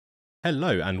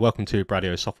Hello and welcome to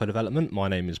Bradio Software Development. My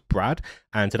name is Brad,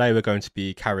 and today we're going to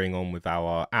be carrying on with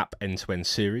our app end-to-end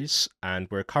series, and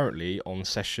we're currently on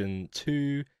session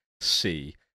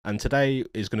 2C. And today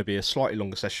is going to be a slightly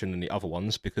longer session than the other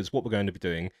ones because what we're going to be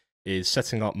doing is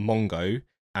setting up Mongo,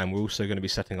 and we're also going to be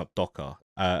setting up Docker,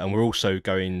 and we're also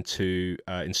going to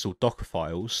install Docker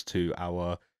files to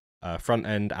our front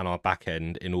end and our back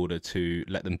end in order to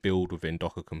let them build within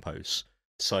Docker Compose.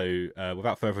 So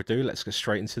without further ado, let's get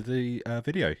straight into the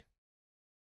video.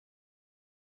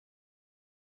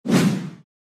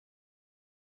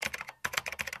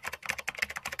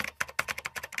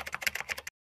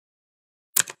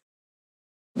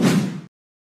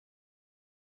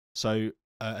 So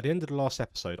at the end of the last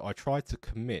episode, I tried to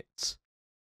commit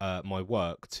my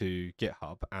work to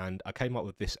GitHub, and I came up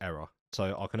with this error.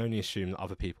 So I can only assume that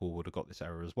other people would have got this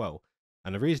error as well.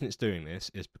 And the reason it's doing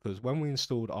this is because when we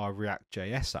installed our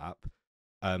React.js app,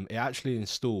 it actually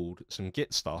installed some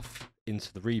Git stuff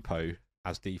into the repo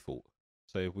as default.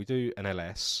 So if we do an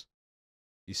ls,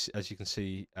 as you can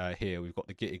see here, we've got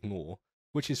the git ignore,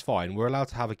 which is fine. We're allowed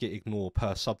to have a git ignore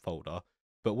per subfolder,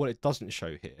 but what it doesn't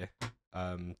show here,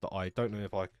 that I don't know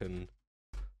if I can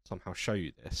somehow show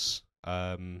you this,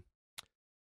 but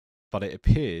it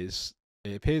appears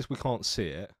we can't see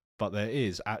it, but there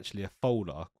is actually a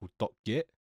folder called .git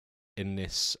in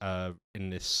this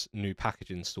new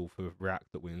package install for React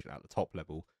that we're at the top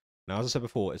level. Now, as I said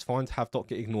before, it's fine to have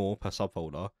 .git ignore per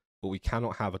subfolder, but we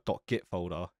cannot have a .git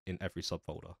folder in every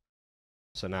subfolder.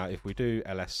 So now if we do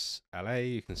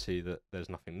lsla, you can see that there's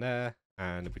nothing there.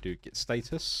 And if we do git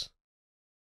status,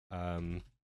 git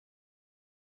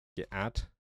add,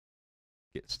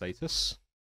 git status,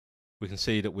 we can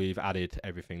see that we've added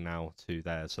everything now to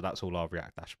there. So that's all our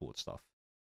React dashboard stuff.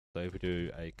 So if we do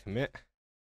a commit,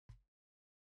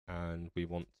 and we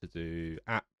want to do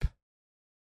app,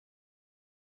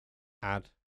 add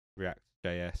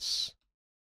React.js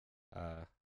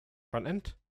front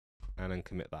end, and then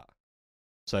commit that.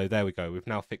 So there we go. We've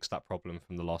now fixed that problem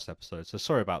from the last episode. So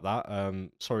sorry about that.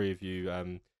 Sorry if you.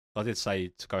 I did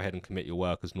say to go ahead and commit your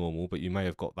work as normal, but you may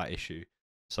have got that issue.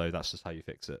 So that's just how you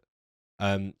fix it.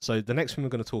 So the next thing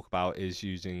we're going to talk about is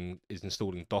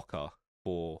installing Docker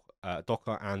for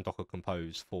Docker and Docker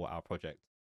Compose for our project.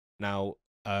 Now,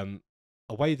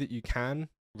 a way that you can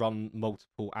run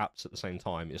multiple apps at the same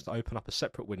time is to open up a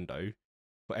separate window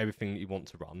for everything that you want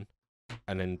to run,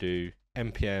 and then do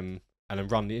npm, and then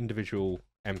run the individual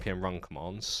npm run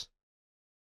commands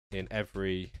in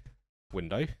every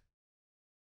window.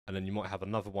 And then you might have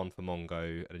another one for Mongo,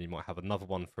 and then you might have another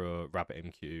one for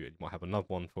RabbitMQ, and you might have another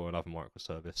one for another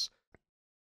microservice.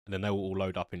 And then they will all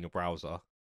load up in your browser,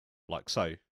 like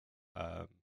so.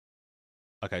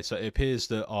 Okay, so it appears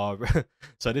that our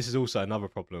so this is also another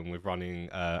problem with running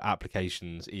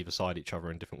applications either side each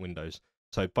other in different windows.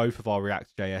 So both of our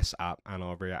React.js app and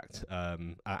our React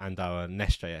and our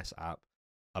Nest.js app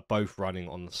are both running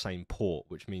on the same port,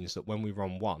 which means that when we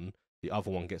run one, the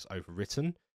other one gets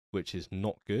overwritten, which is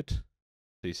not good.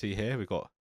 So you see here we've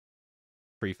got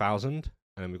 3000, and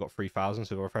then we've got 3000.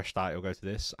 So we'll refresh that, it'll go to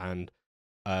this, and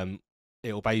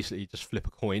it'll basically just flip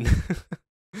a coin.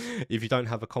 If you don't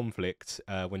have a conflict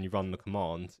when you run the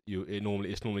command,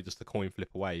 it's normally just a coin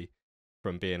flip away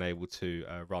from being able to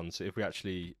run. So if we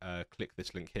actually click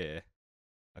this link here,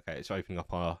 okay, it's opening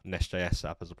up our Nest.js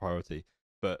app as a priority,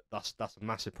 but that's a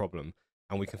massive problem,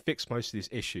 and we can fix most of these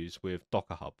issues with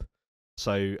Docker Hub.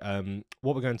 So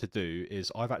what we're going to do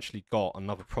is I've actually got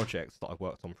another project that I've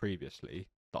worked on previously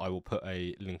that I will put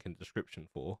a link in the description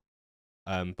for.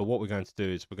 But what we're going to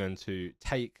do is we're going to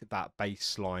take that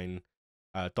baseline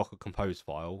Docker Compose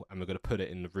file, and we're going to put it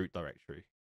in the root directory.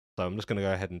 So I'm just going to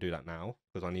go ahead and do that now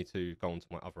because I need to go onto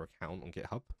my other account on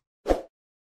GitHub.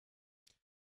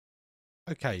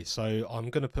 Okay, so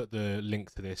I'm going to put the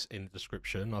link to this in the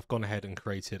description. I've gone ahead and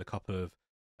created a couple of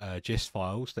gist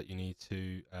files that you need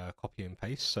to copy and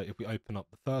paste. So if we open up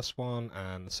the first one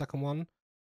and the second one,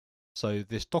 so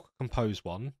this Docker Compose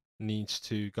one needs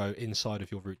to go inside of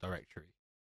your root directory.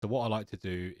 So what I like to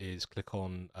do is click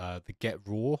on the get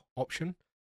raw option.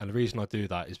 And the reason I do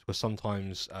that is because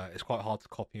sometimes it's quite hard to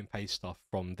copy and paste stuff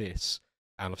from this.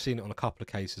 And I've seen it on a couple of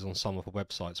cases on some of the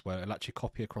websites where it'll actually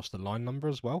copy across the line number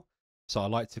as well. So I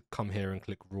like to come here and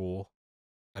click raw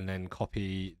and then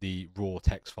copy the raw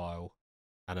text file.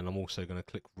 And then I'm also going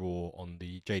to click raw on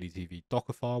the JDTV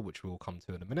Docker file, which we'll come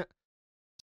to in a minute.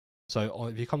 So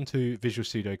if you come to Visual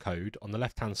Studio Code, on the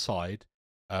left-hand side,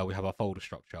 we have our folder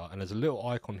structure, and there's a little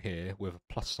icon here with a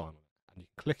plus sign on it. And you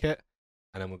can click it,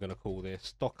 and then we're going to call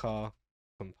this Docker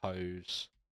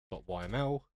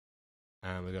Compose.yml,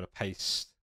 and we're going to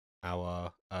paste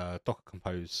our Docker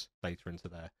Compose data into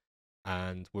there.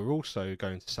 and we're also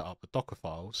going to set up the Docker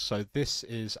files. So this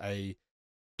is a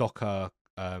Docker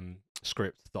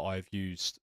script that I've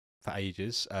used for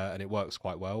ages, and it works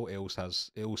quite well. It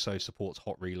also supports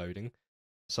hot reloading.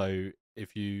 So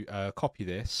if you copy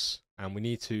this, and we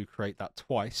need to create that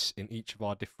twice in each of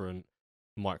our different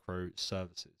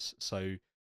microservices. So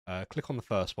click on the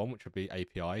first one, which would be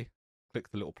API. Click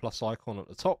the little plus icon at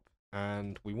the top,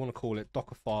 and we want to call it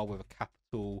Dockerfile with a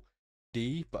capital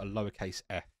D but a lowercase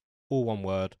f. All one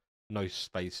word, no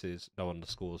spaces, no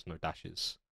underscores, no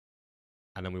dashes.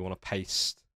 And then we want to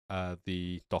paste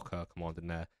the Docker command in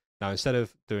there. Now, instead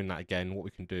of doing that again, what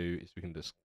we can do is we can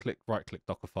just right-click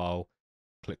Dockerfile,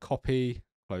 click copy,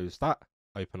 close that,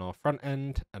 open our front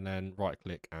end, and then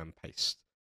right-click and paste.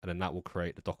 And then that will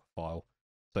create the Docker file.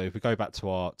 So if we go back to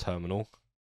our terminal,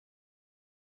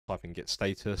 type in git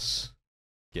status,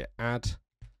 git add,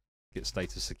 git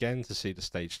status again to see the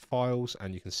staged files,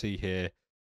 and you can see here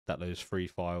that those 3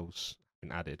 files have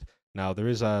been added. Now there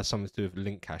is something to do with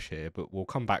link cache here, but we'll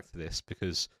come back to this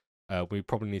because we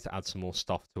probably need to add some more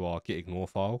stuff to our git ignore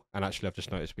file. And actually I've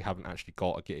just noticed we haven't actually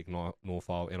got a git ignore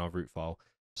file in our root file.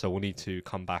 So we'll need to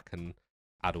come back and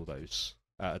add all those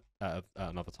at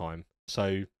another time.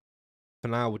 So for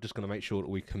now, we're just going to make sure that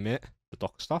we commit the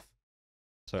Docker stuff.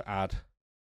 So add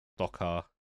Docker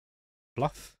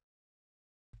fluff.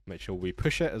 Make sure we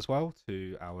push it as well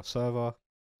to our server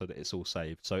so that it's all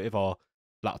saved. So if our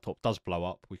laptop does blow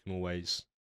up, we can always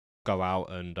go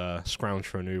out and scrounge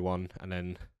for a new one and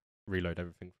then reload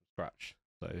everything from scratch.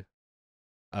 So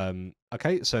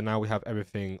okay, so now we have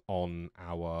everything on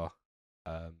our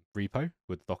repo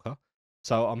with Docker.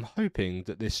 So I'm hoping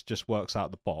that this just works out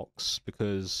the box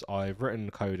because I've written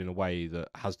the code in a way that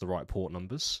has the right port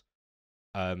numbers.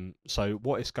 So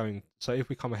if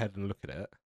we come ahead and look at it,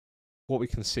 what we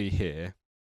can see here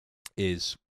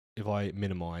is if I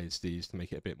minimize these to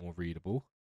make it a bit more readable.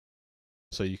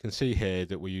 So you can see here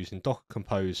that we're using Docker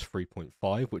Compose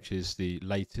 3.5, which is the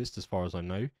latest as far as I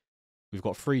know. We've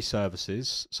got 3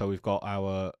 services. So we've got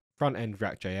our front end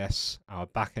React.js, our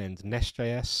back end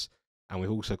Nest.js, and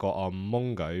we've also got our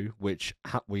Mongo, which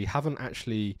we haven't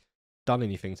actually done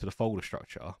anything to the folder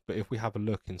structure. But if we have a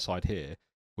look inside here,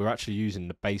 we're actually using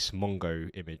the base Mongo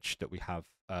image that we have,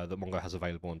 that Mongo has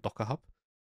available on Docker Hub.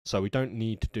 So we don't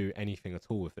need to do anything at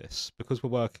all with this because we're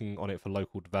working on it for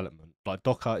local development. Like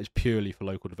Docker is purely for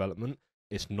local development.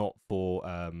 It's not for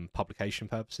publication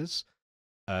purposes.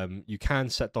 You can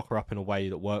set Docker up in a way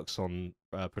that works on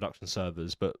production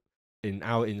servers, but in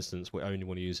our instance, we only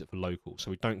want to use it for local.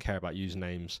 So we don't care about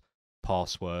usernames,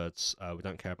 passwords. We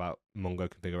don't care about Mongo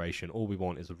configuration. All we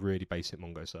want is a really basic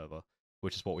Mongo server,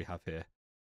 which is what we have here.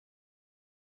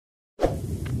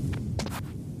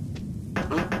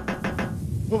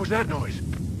 What was that noise?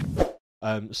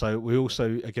 So we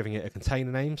also are giving it a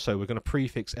container name. So we're going to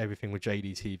prefix everything with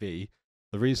JDTV.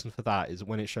 The reason for that is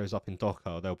when it shows up in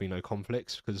Docker, there'll be no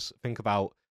conflicts. Because think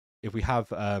about if we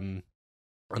have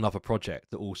another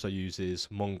project that also uses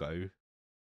Mongo,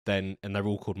 and they're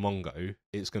all called Mongo,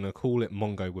 it's going to call it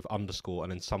Mongo with underscore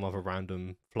and then some other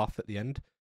random fluff at the end.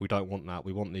 We don't want that.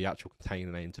 We want the actual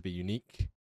container name to be unique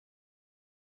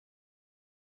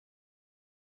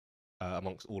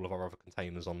amongst all of our other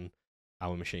containers on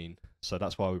our machine. So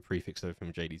that's why we prefixed everything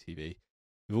with JDTV.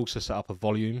 We've also set up a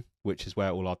volume, which is where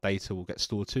all our data will get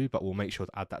stored to, but we'll make sure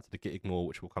to add that to the git ignore,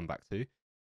 which we'll come back to.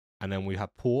 And then we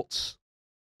have ports.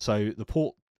 So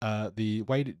the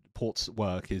way that ports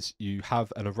work is you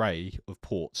have an array of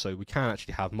ports. So we can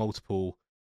actually have multiple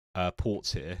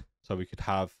ports here. So we could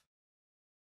have,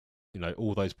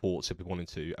 all those ports if we wanted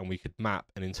to, and we could map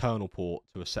an internal port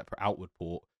to a separate outward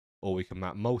port, or we can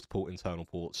map multiple internal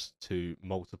ports to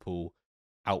multiple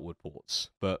outward ports.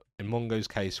 But in Mongo's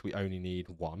case, we only need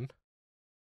one.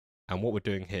 And what we're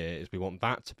doing here is we want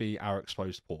that to be our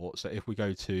exposed port. So if we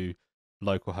go to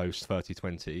localhost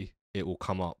 3020, it will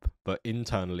come up, but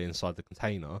internally inside the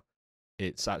container,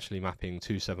 it's actually mapping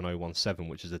 27017,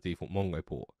 which is the default Mongo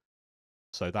port.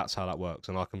 So that's how that works,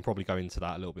 and I can probably go into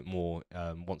that a little bit more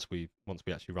once we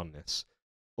actually run this.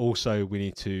 Also, we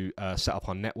need to set up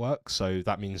our network, so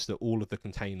that means that all of the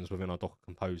containers within our Docker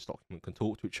Compose document can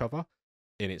talk to each other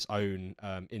in its own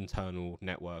internal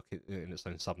network, in its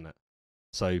own subnet.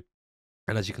 So,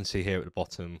 and as you can see here at the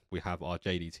bottom, we have our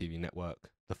JDTV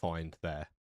network defined there.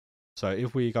 So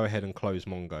if we go ahead and close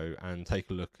Mongo and take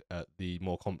a look at the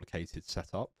more complicated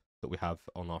setup that we have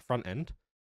on our front end,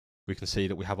 we can see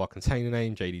that we have our container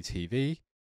name, JDTV,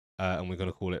 and we're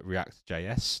going to call it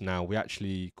React.js. Now, we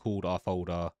actually called our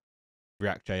folder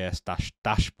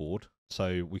React.js-dashboard,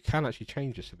 so we can actually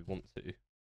change this if we want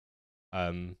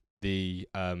to.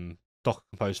 Docker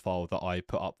Compose file that I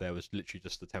put up there was literally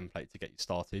just a template to get you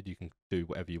started. You can do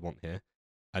whatever you want here.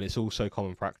 And it's also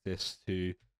common practice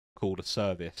to call a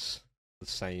service the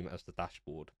same as the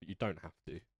dashboard, but you don't have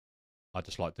to. I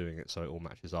just like doing it so it all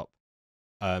matches up.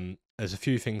 There's a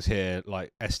few things here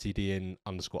like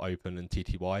stdin_open and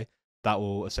tty. That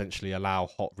will essentially allow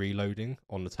hot reloading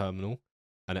on the terminal,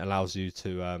 and it allows you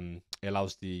to it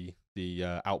allows the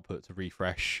output to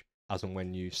refresh as and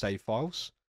when you save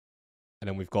files. And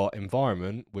then we've got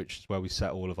environment, which is where we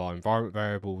set all of our environment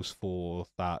variables for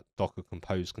that Docker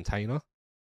Compose container.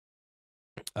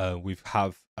 We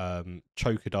have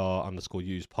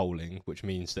chokedar_use polling, which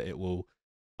means that it will,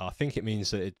 I think it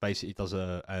means that it basically does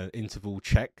an interval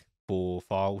check for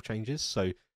file changes.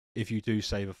 So if you do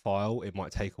save a file, it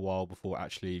might take a while before it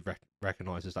actually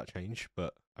recognizes that change,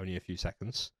 but only a few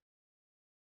seconds.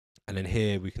 And then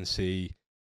here we can see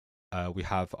we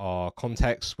have our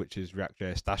context, which is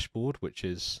React.js dashboard, which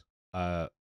is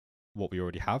what we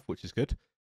already have, which is good.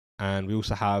 And we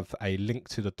also have a link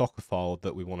to the Docker file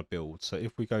that we want to build. So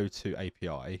if we go to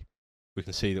API, we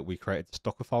can see that we created this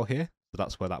Docker file here. So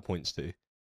that's where that points to.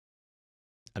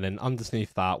 And then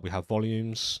underneath that, we have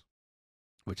volumes,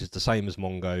 which is the same as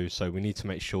Mongo. So we need to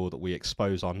make sure that we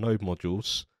expose our node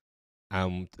modules.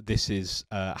 And this is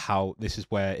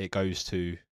where it goes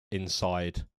to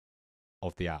inside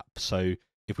of the app. So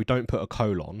if we don't put a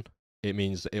colon, it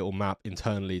means that it will map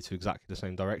internally to exactly the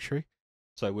same directory.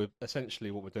 So we're essentially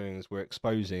what we're doing is we're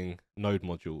exposing node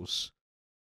modules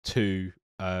to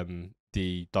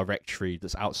the directory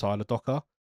that's outside of Docker,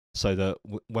 so that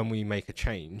when we make a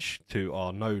change to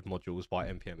our node modules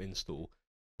by npm install,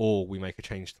 or we make a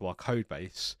change to our code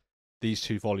base, these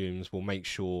two volumes will make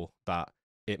sure that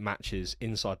it matches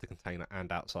inside the container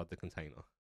and outside the container.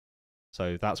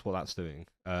 So that's what that's doing.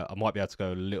 I might be able to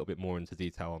go a little bit more into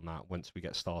detail on that once we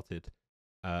get started,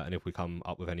 and if we come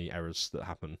up with any errors that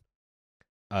happen.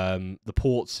 The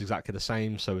port's exactly the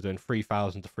same, so we're doing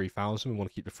 3000 to 3000. We want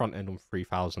to keep the front end on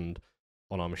 3000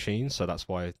 on our machine, so that's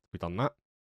why we've done that.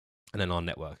 And then our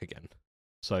network again.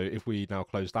 So if we now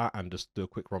close that and just do a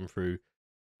quick run through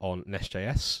on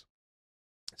Nest.js,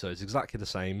 so it's exactly the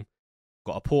same.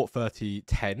 Got a port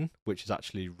 3010, which is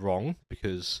actually wrong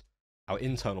because our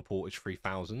internal port is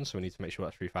 3000, so we need to make sure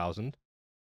that's 3000.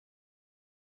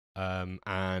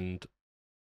 And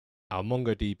our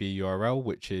MongoDB URL,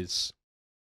 which is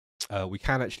we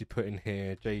can actually put in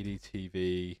here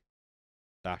jdtv-mongo,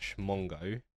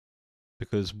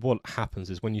 because what happens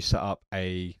is when you set up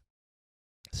a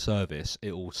service,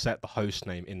 it will set the host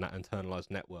name in that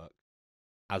internalized network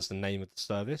as the name of the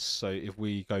service. So if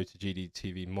we go to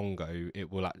jdtv-mongo, it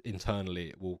will internally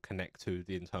it will connect to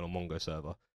the internal Mongo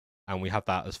server, and we have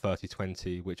that as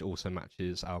 3020, which also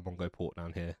matches our Mongo port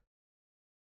down here.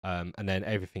 And then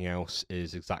everything else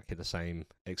is exactly the same,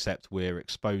 except we're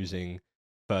exposing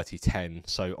 3010.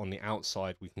 So on the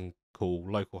outside, we can call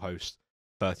localhost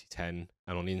 3010,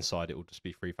 and on the inside, it will just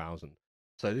be 3000.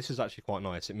 So this is actually quite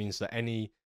nice. It means that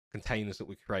any containers that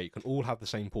we create can all have the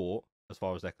same port as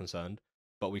far as they're concerned,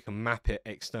 but we can map it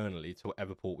externally to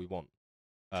whatever port we want,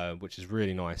 which is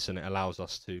really nice, and it allows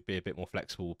us to be a bit more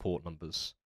flexible with port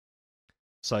numbers.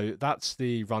 So that's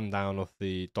the rundown of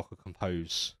the Docker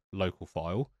Compose local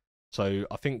file. So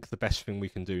I think the best thing we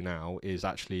can do now is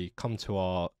actually come to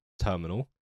our terminal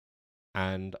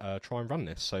and try and run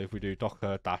this. So if we do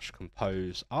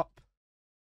docker-compose up,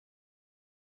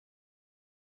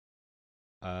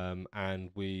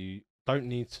 and we don't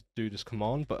need to do this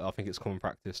command, but I think it's common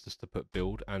practice just to put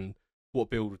build. And what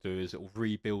build will do is it will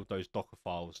rebuild those Docker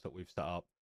files that we've set up.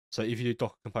 So if you do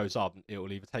Docker Compose up, it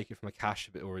will either take it from a cache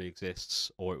if it already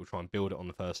exists, or it will try and build it on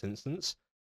the first instance.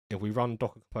 If we run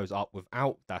Docker Compose up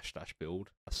without --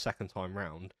 build a second time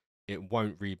round, it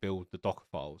won't rebuild the Docker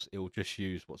files. It will just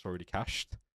use what's already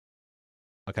cached.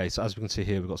 Okay, so as we can see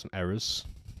here, we've got some errors.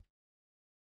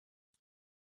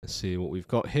 Let's see what we've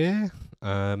got here.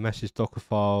 Message Docker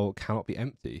file cannot be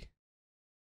empty.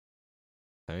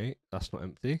 Okay, that's not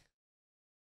empty.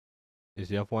 Is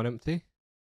the other one empty?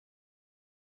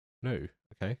 No.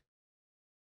 Okay.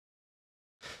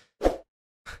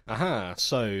 Aha,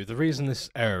 so the reason this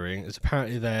is erroring is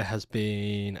apparently there has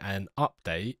been an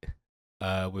update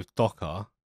with Docker,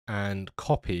 and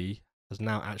copy has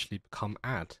now actually become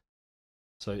add.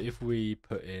 So if we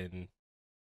put in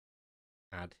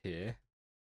add here,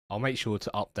 I'll make sure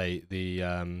to update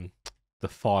the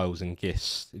files in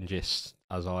gist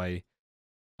as I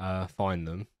find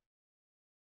them,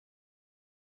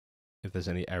 if there's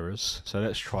any errors. So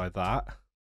let's try that.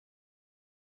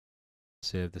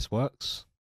 See if this works.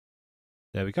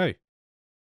 There we go.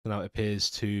 So now it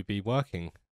appears to be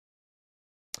working.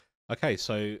 Okay,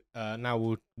 so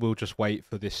now we'll just wait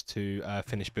for this to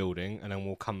finish building, and then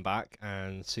we'll come back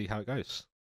and see how it goes.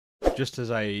 Just as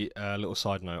a little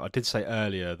side note, I did say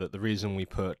earlier that the reason we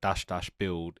put --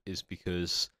 build is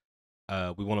because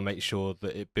we want to make sure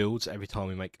that it builds every time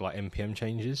we make like npm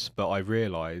changes. But I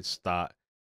realized that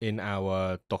in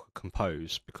our Docker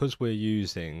Compose, because we're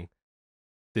using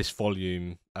this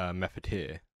volume method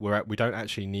here, we don't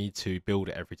actually need to build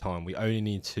it every time. We only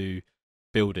need to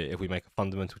build it if we make a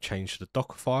fundamental change to the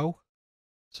Docker file.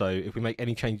 So if we make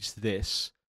any changes to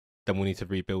this, then we'll need to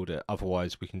rebuild it.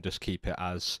 Otherwise, we can just keep it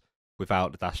as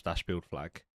without the -- build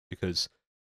flag, because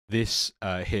this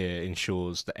here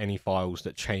ensures that any files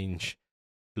that change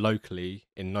locally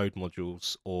in node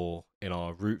modules or in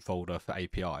our root folder for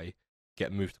API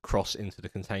get moved across into the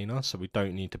container, so we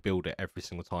don't need to build it every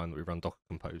single time that we run Docker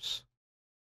Compose.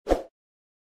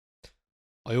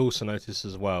 I also noticed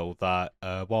as well that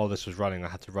while this was running, I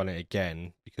had to run it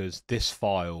again because this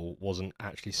file wasn't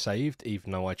actually saved,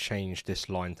 even though I changed this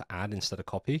line to add instead of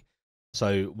copy.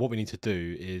 So what we need to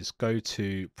do is go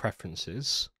to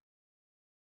Preferences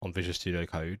on Visual Studio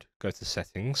Code, go to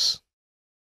Settings.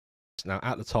 Now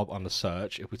at the top under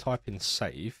Search, if we type in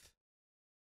Save,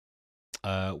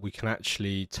 we can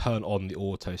actually turn on the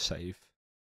autosave.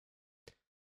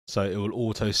 So it will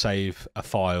autosave a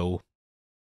file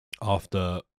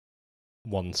after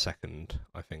 1 second,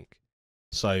 I think.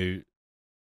 So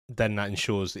then that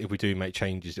ensures that if we do make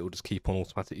changes, it will just keep on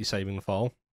automatically saving the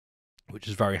file, which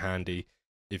is very handy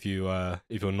if you're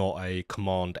not a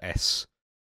Command S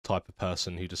type of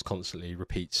person who just constantly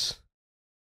repeats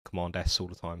Command S all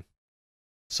the time.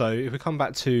 So if we come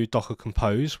back to Docker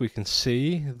Compose, we can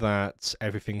see that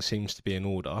everything seems to be in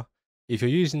order. If you're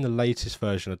using the latest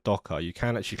version of Docker, you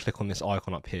can actually click on this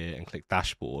icon up here and click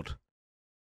Dashboard.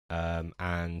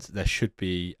 And there should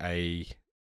be a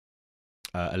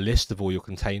list of all your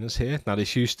containers here. Now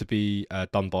this used to be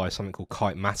done by something called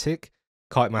Kitematic.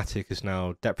 Kitematic is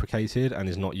now deprecated and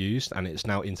is not used, and it's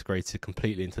now integrated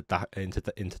completely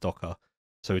into Docker.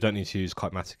 So we don't need to use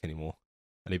Kitematic anymore.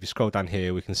 And if you scroll down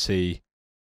here, we can see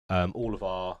all of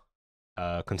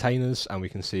our containers, and we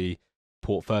can see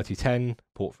port 3010,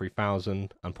 port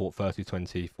 3000, and port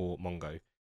 3020 for Mongo.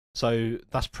 So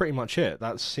that's pretty much it.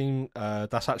 That's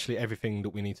actually everything that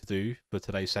we need to do for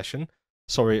today's session.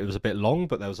 Sorry it was a bit long,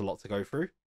 but there was a lot to go through.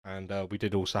 And we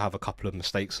did also have a couple of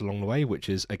mistakes along the way, which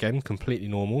is, again, completely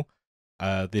normal.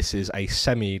 This is a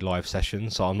semi-live session,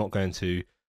 so I'm not going to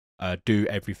do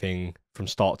everything from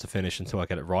start to finish until I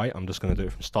get it right. I'm just going to do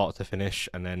it from start to finish,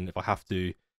 and then if I have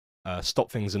to stop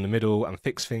things in the middle and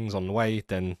fix things on the way,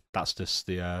 then that's just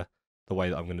the way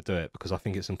that I'm going to do it, because I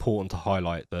think it's important to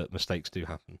highlight that mistakes do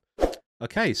happen.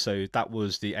 Okay, so that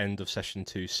was the end of session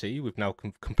 2C. We've now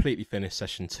completely finished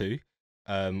session 2.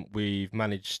 We've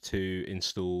managed to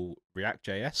install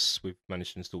React.js, we've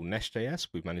managed to install Nest.js,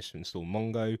 we've managed to install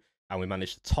Mongo, and we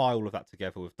managed to tie all of that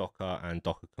together with Docker and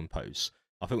Docker Compose.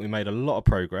 I think we made a lot of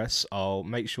progress. I'll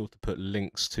make sure to put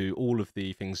links to all of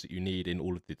the things that you need in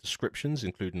all of the descriptions,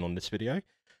 including on this video.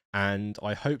 And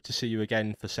I hope to see you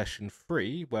again for session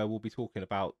 3, where we'll be talking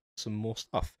about some more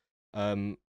stuff.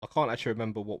 I can't actually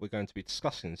remember what we're going to be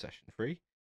discussing in session 3.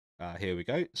 Here we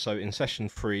go. So in session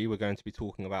 3, we're going to be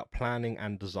talking about planning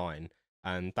and design.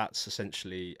 And that's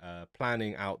essentially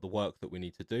planning out the work that we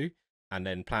need to do, and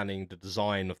then planning the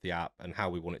design of the app and how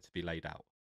we want it to be laid out.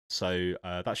 So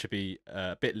that should be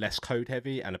a bit less code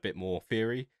heavy and a bit more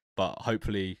theory, but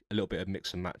hopefully a little bit of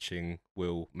mix and matching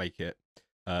will make it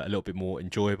a little bit more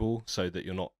enjoyable, so that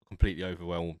you're not completely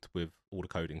overwhelmed with all the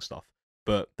coding stuff.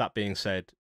 But that being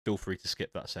said, feel free to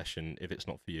skip that session if it's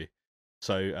not for you.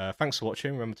 So thanks for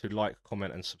watching. Remember to like,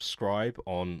 comment, and subscribe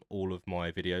on all of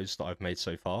my videos that I've made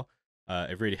so far.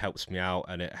 It really helps me out,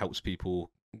 and it helps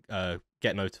people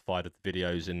get notified of the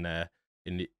videos in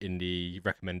the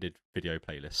recommended video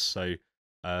playlist. So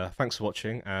thanks for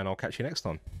watching, and I'll catch you next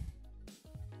time.